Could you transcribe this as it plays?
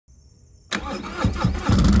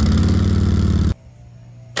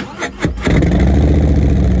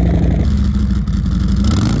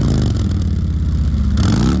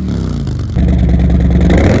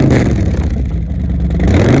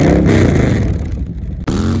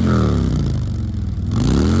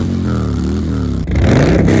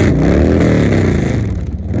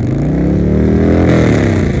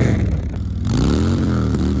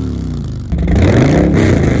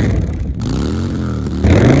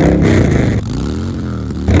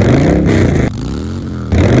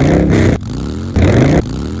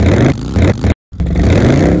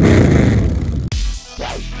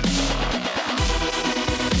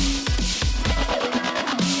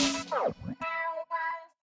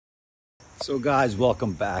So guys,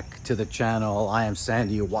 welcome back to the channel. I am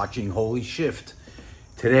Sandy, you're watching Holy Shift.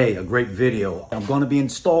 Today, a great video. I'm going to be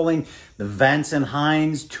installing the Vance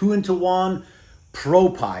Hines 2-in-1 Pro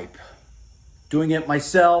Pipe. Doing it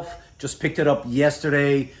myself, just picked it up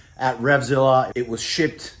yesterday at Revzilla. It was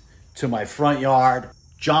shipped to my front yard.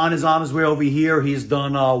 John is on his way over here. He's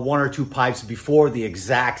done one or two pipes before, the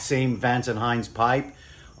exact same Vance Hines pipe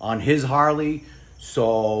on his Harley.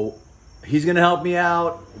 So he's gonna help me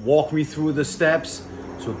out, walk me through the steps.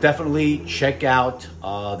 So definitely check out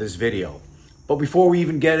this video. But before we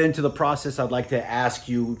even get into the process, I'd like to ask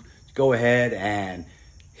you to go ahead and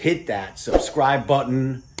hit that subscribe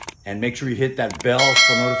button and make sure you hit that bell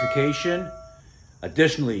for notification.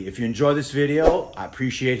 Additionally, if you enjoy this video, I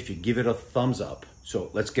appreciate if you give it a thumbs up.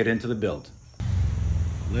 So let's get into the build.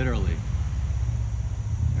 Literally,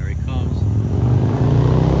 there he comes.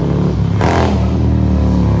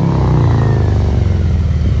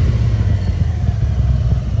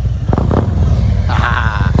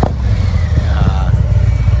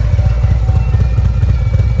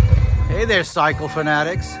 Hey there, cycle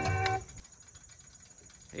fanatics.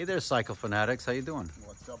 Hey there, cycle fanatics. How you doing?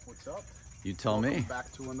 What's up? What's up? You tell me.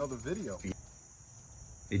 Back to another video.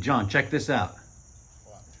 Hey, John, check this out.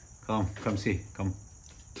 What? Come see. Come.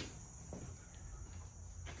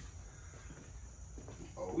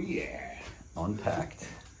 Oh yeah. Unpacked.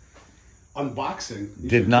 Unboxing.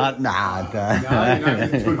 Did not. Nah. You're not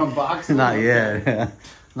going to do an unboxing. Not yet.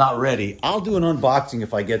 Not ready. I'll do an unboxing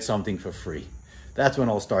if I get something for free. That's when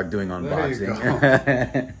I'll start doing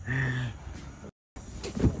unboxing.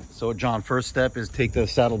 So John, first step is take the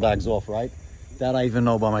saddlebags off, right? That I even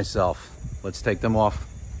know by myself. Let's take them off.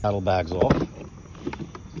 Saddlebags off.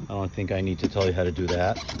 I don't think I need to tell you how to do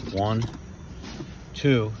that. 1,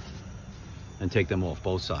 2, and take them off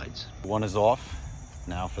both sides. One is off.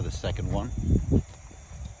 Now for the second one.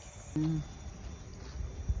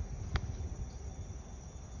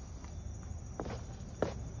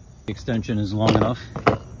 The extension is long enough.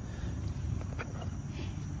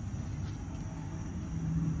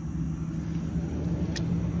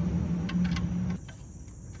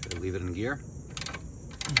 Leave it in gear.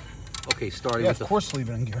 Okay, starting with of course, leave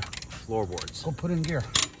it in gear. Floorboards. Go put it in gear.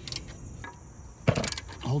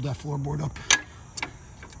 Hold that floorboard up.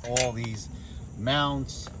 All these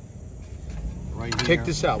mounts right here. Take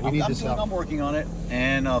this out. We need this out. I'm working on it.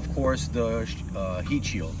 And of course, the heat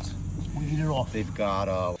shields. We need it off. They've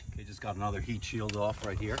got, they just got another heat shield off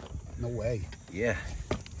right here. No way. Yeah.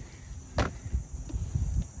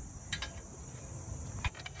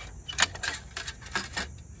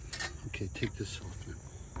 Okay, take this off now.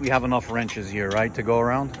 We have enough wrenches here, right, to go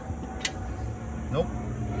around? Nope.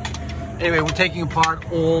 Anyway, we're taking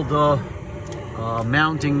apart all the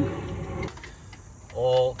mounting,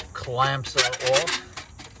 all clamps are off.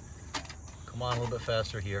 Come on, a little bit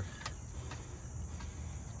faster here.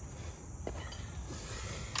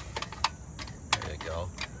 There you go.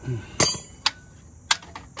 And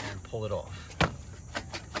pull it off.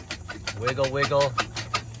 Wiggle, wiggle.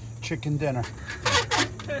 Chicken dinner.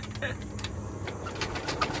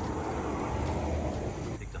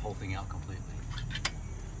 Take the whole thing out completely.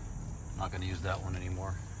 Not going to use that one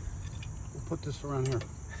anymore. We'll put this around here.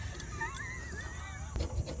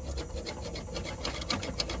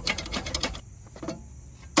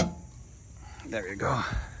 There you go.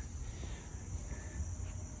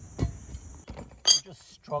 We're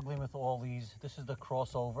just struggling with all these. This is the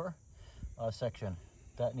crossover section.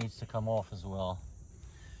 That needs to come off as well.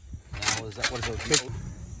 Now, what is those? Let's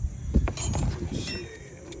see.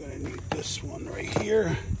 We're going to need this one right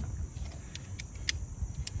here.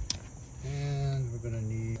 And we're going to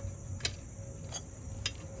need...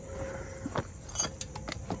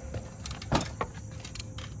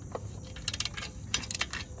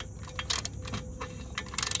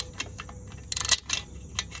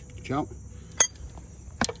 Jump.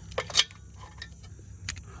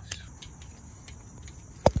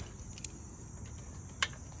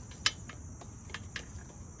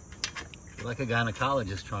 You're like a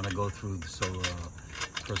gynecologist trying to go through so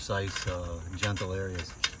precise, gentle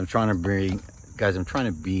areas. I'm trying to bring, guys, I'm trying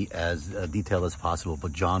to be as detailed as possible,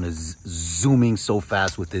 but John is zooming so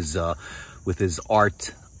fast with his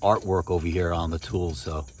artwork over here on the tools.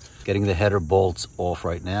 So getting the header bolts off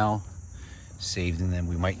right now, saving them,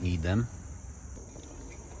 we might need them.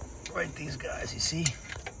 Right, these guys, you see?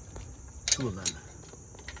 2 of them.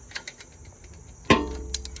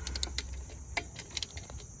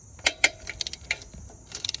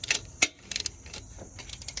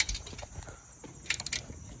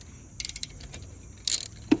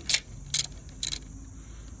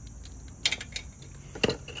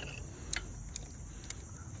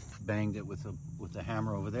 banged it with the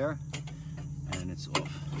hammer over there, and it's off.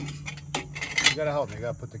 You gotta help me. You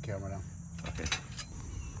gotta put the camera down. Okay.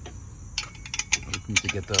 We need to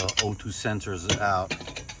get the O2 sensors out.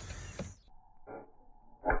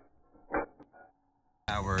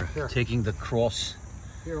 Now we're taking the cross.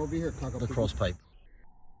 Here, over here. The cross pipe.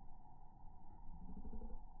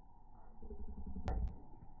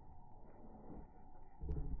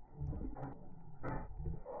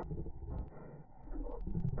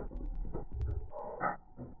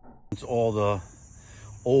 It's all the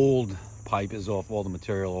old pipe is off, all the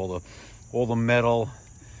material, all the metal,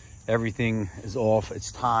 everything is off.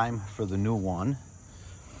 It's time for the new one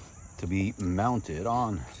to be mounted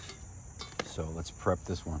on. So let's prep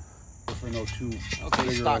this one. For an O2.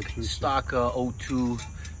 Okay, stock O2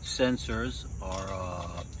 sensors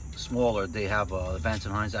are smaller. They have Vance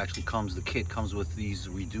Hines actually comes. The kit comes with these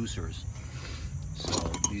reducers. So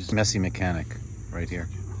these messy mechanic right here.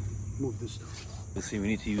 Move this stuff. Let's see. We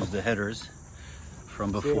need to use the headers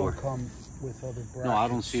from before. They don't come with other brackets. No, I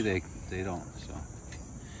don't see they don't. So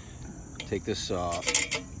take this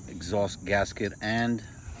exhaust gasket and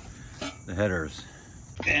the headers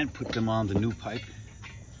and put them on the new pipe.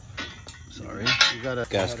 Sorry,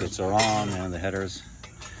 gaskets are on and the headers,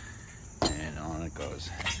 and on it goes.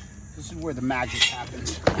 This is where the magic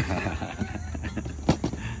happens.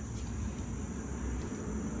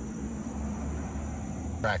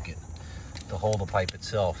 Bracket to hold the pipe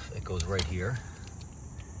itself. It goes right here,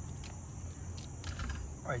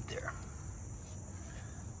 right there.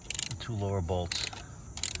 The two lower bolts.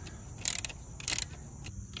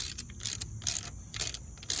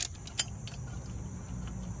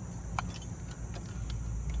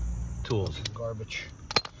 Tools. Garbage.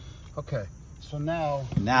 Okay, so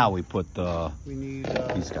now we put we need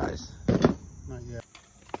these guys. Not yet.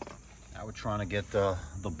 Now we're trying to get the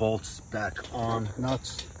bolts back on.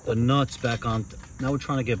 Nuts. The nuts back on. Now we're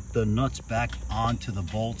trying to get the nuts back onto the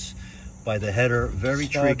bolts by the header. Very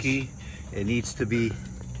tricky. It needs to be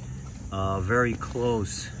very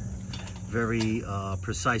close, very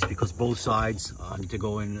precise, because both sides need to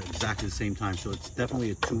go in exactly the same time. So it's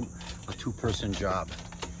definitely a two-person job.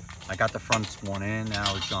 I got the front one in.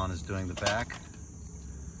 Now John is doing the back,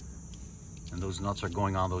 and those nuts are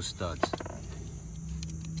going on those studs.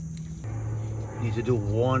 You need to do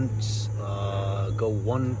once, go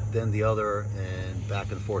one, then the other, and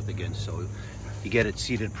back and forth again, so you get it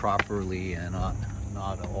seated properly and not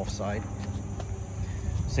offside.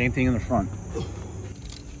 Same thing in the front.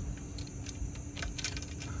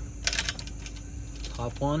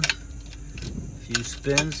 Top one, a few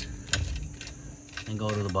spins, and go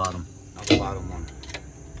to the bottom. Now the bottom one.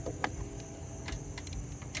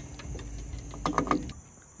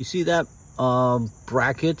 You see that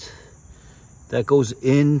bracket that goes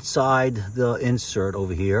inside the insert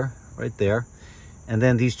over here, right there, and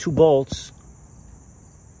then these two bolts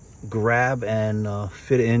grab and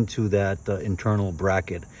fit into that internal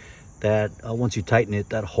bracket. That once you tighten it,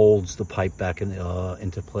 that holds the pipe back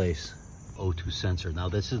into place. O2 sensor. Now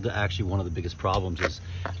this is actually one of the biggest problems is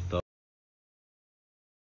the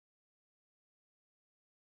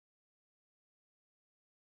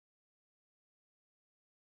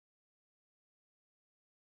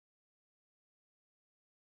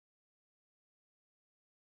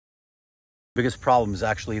biggest problem is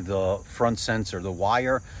actually the front sensor. The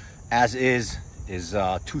wire as is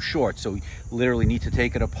too short, so we literally need to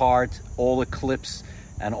take it apart, all the clips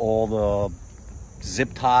and all the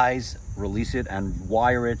zip ties, release it and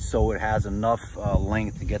wire it so it has enough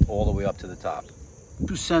length to get all the way up to the top.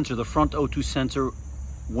 O2 sensor, the front O2 sensor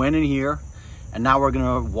went in here, and now we're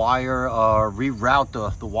gonna wire reroute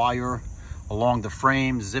the wire along the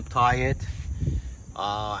frame, zip tie it.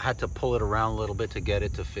 Had to pull it around a little bit to get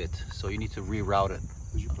it to fit, so you need to reroute it.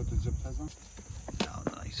 Did you put the zip ties on? Oh,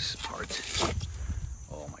 nice part.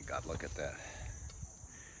 Oh my God, look at that.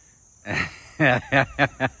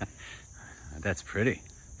 That's pretty.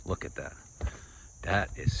 Look at that. That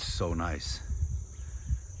is so nice.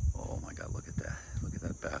 Oh my God, look at that. Look at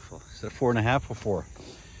that baffle. Is that 4.5 or 4?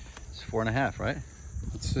 It's 4.5, right?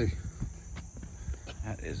 Let's see.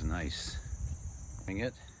 That is nice. Bring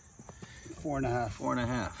it. 4.5.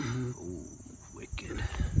 4.5. Ooh, wicked.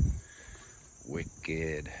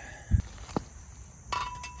 Wicked.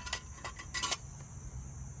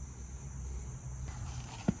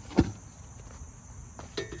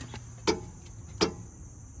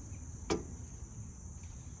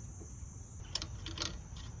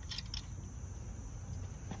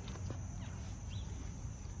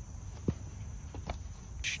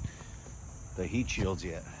 The heat shields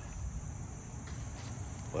yet,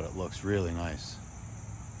 but it looks really nice.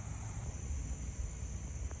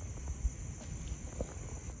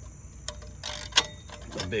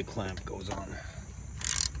 big clamp goes on.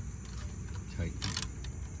 Tight.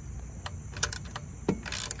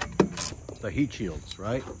 The heat shields,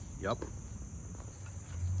 right? Yep.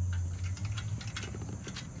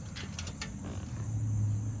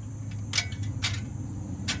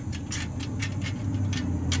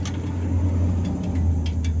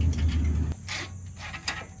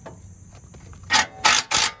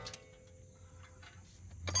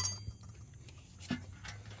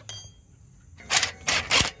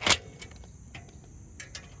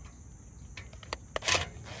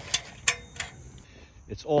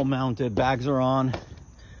 It's all mounted, bags are on.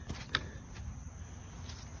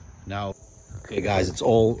 Now, okay guys, it's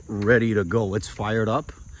all ready to go. It's fired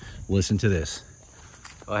up. Listen to this.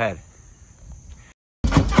 Go ahead.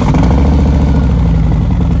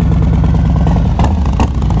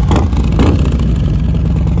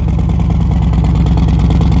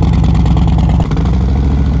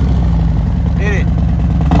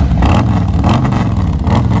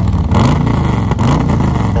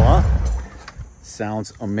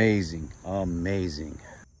 Sounds amazing, amazing.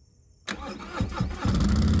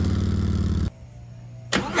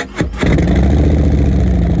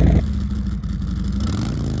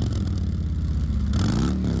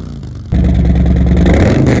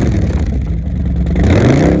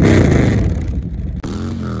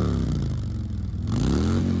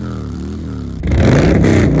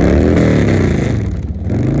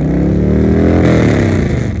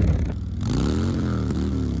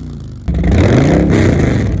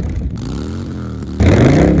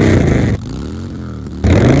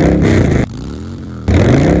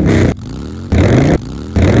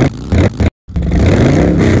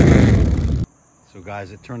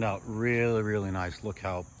 Guys, it turned out really nice. Look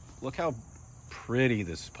how pretty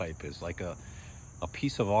this pipe is, like a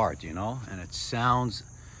piece of art, you know. And it sounds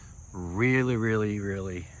really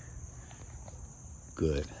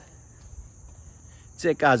good. That's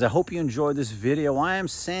it, guys. I hope you enjoyed this video. I am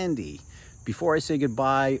Sandy. Before I say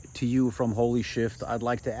goodbye to you from Holy Shift, I'd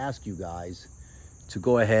like to ask you guys to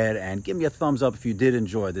go ahead and give me a thumbs up if you did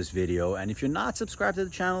enjoy this video. And if you're not subscribed to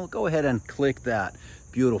the channel, go ahead and click that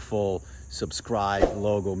beautiful subscribe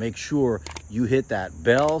logo. Make sure you hit that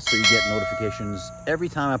bell so you get notifications every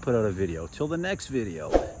time I put out a video. Till the next video.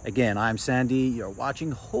 Again, I'm Sandy. You're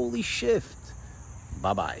watching Holy Shift.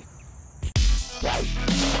 Bye-bye.